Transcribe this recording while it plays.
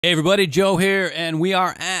Hey everybody, Joe here, and we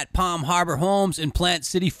are at Palm Harbor Homes in Plant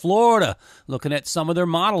City, Florida, looking at some of their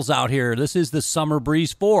models out here. This is the Summer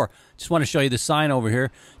Breeze 4. Just want to show you the sign over here.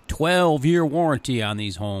 12-year warranty on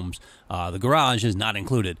these homes. The garage is not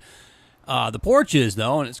included. The porch is,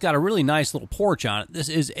 though, and it's got a really nice little porch on it. This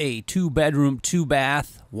is a 2-bedroom,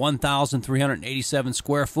 2-bath, 1,387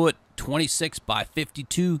 square foot, 26 by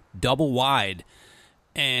 52 double wide.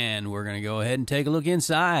 And we're going to go ahead and take a look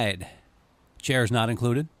inside. Chair's not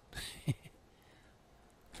included.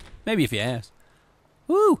 Maybe if you ask.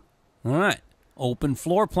 Woo! All right. Open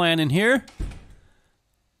floor plan in here.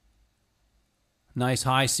 Nice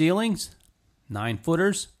high ceilings.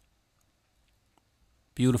 9-footers.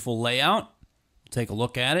 Beautiful layout. Take a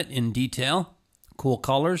look at it in detail. Cool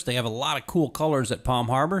colors. They have a lot of cool colors at Palm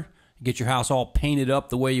Harbor. You get your house all painted up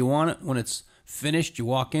the way you want it. When it's finished, you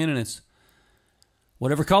walk in and it's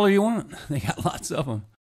whatever color you want. They got lots of them.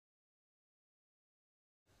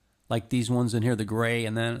 Like these ones in here, the gray,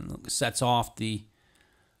 and then it sets off the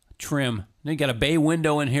trim. Then you got a bay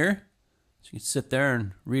window in here, so you can sit there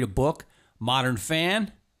and read a book. Modern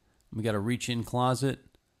fan. We got a reach-in closet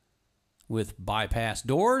with bypass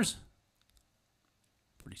doors.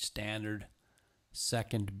 Pretty standard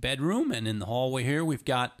second bedroom. And in the hallway here, we've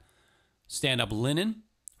got stand-up linen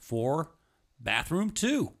for bathroom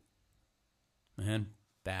 2. And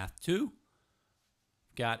bath 2.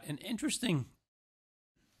 Got an interesting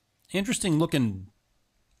looking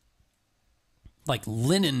like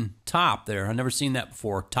linen top there. I've never seen that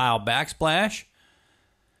before. Tile backsplash.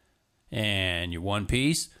 And your one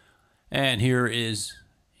piece. And here is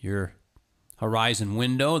your horizon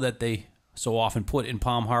window that they so often put in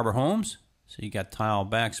Palm Harbor homes. So you got tile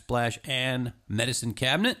backsplash and medicine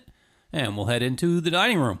cabinet. And we'll head into the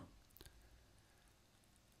dining room.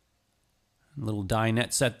 Little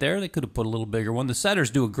dinette set there. They could have put a little bigger one. The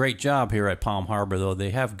setters do a great job here at Palm Harbor, though. They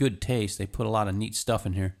have good taste. They put a lot of neat stuff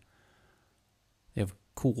in here. They have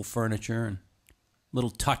cool furniture and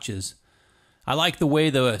little touches. I like the way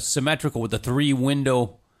the symmetrical with the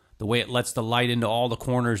 3-window, the way it lets the light into all the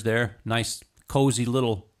corners there. Nice, cozy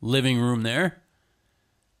little living room there.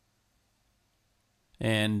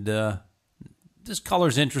 And this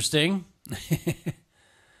color's interesting.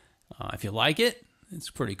 If you like it, it's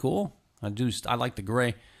pretty cool. I like the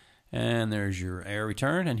gray. And there's your air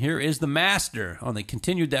return. And here is the master. Oh, they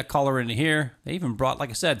continued that color into here. They even brought,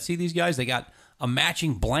 like I said, see these guys? They got a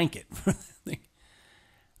matching blanket.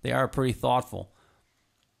 They are pretty thoughtful.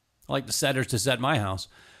 I like the setters to set my house.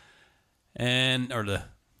 Or the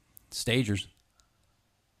stagers.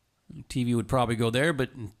 TV would probably go there,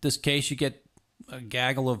 but in this case, you get a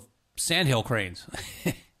gaggle of sandhill cranes.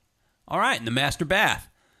 All right, and the master bath.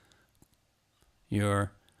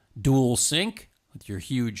 Your dual sink with your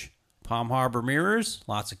huge Palm Harbor mirrors,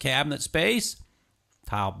 lots of cabinet space,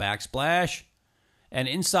 tile backsplash, and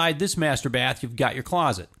inside this master bath, you've got your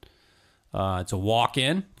closet. It's a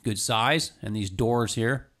walk-in, good size, and these doors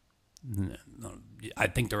here, I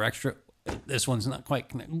think they're extra. This one's not quite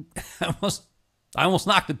connected. I almost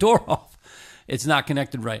knocked the door off. It's not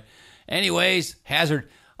connected right. Anyways, hazard.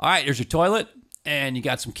 All right, there's your toilet, and you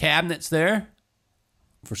got some cabinets there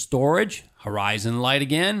for storage. Horizon light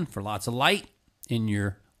again for lots of light in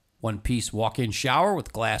your one-piece walk-in shower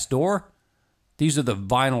with glass door. These are the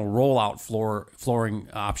vinyl rollout flooring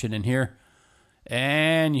option in here.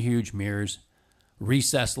 And your huge mirrors.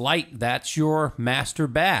 Recessed light, that's your master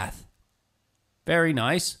bath. Very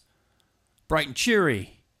nice. Bright and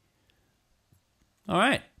cheery. All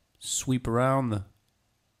right. Sweep around the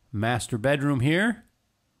master bedroom here.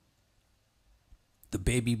 The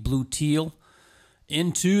baby blue teal.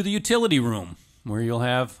 Into the utility room, where you'll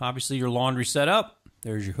have, obviously, your laundry set up.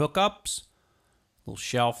 There's your hookups. Little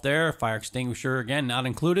shelf there. Fire extinguisher, again, not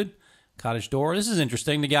included. Cottage door. This is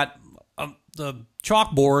interesting. They got the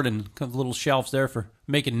chalkboard and little shelves there for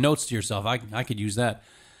making notes to yourself. I could use that.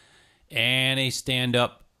 And a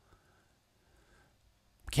stand-up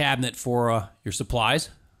cabinet for your supplies.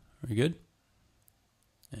 Very good.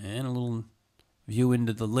 And a little view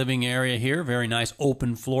into the living area here. Very nice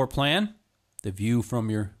open floor plan. The view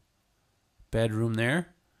from your bedroom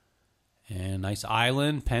there. And nice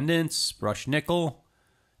island, pendants, brushed nickel.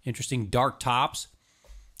 Interesting dark tops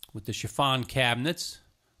with the chiffon cabinets.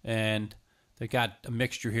 And they got a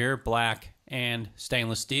mixture here, black and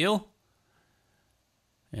stainless steel.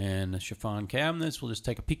 And the chiffon cabinets. We'll just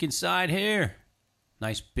take a peek inside here.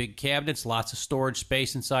 Nice big cabinets, lots of storage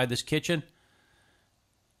space inside this kitchen.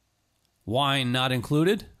 Wine not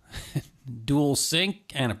included. Dual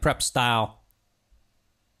sink and a prep style.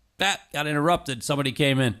 That got interrupted. Somebody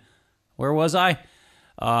came in. Where was I?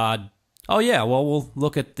 Oh, yeah. Well, we'll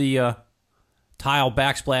look at the tile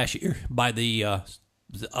backsplash here by the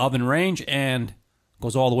oven range, and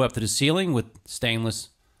goes all the way up to the ceiling with stainless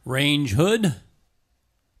range hood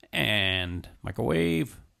and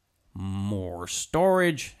microwave, more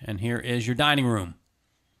storage, and here is your dining room.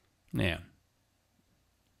 Yeah.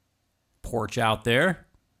 Porch out there,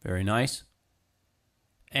 very nice.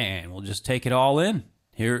 And we'll just take it all in.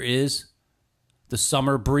 Here is the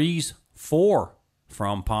Summer Breeze 4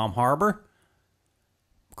 from Palm Harbor.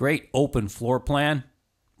 Great open floor plan,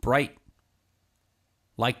 bright,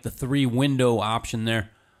 like the 3-window option there.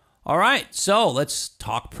 All right, so let's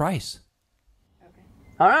talk price. Okay.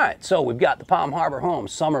 All right, so we've got the Palm Harbor home,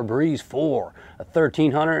 Summer Breeze 4, a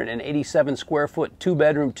 1,387 square foot,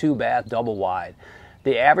 2-bedroom, 2-bath, double wide.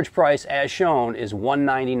 The average price, as shown, is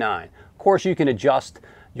 $199. Of course, you can adjust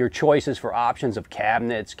your choices for options of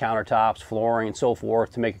cabinets, countertops, flooring, and so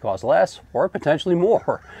forth to make it cost less or potentially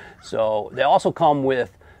more. So they also come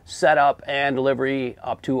with setup and delivery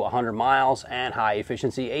up to 100 miles and high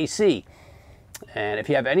efficiency AC. And if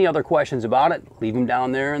you have any other questions about it, leave them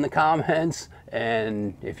down there in the comments.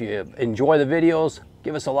 And if you enjoy the videos,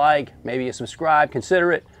 give us a like, maybe a subscribe,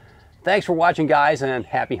 consider it. Thanks for watching, guys, and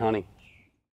happy hunting.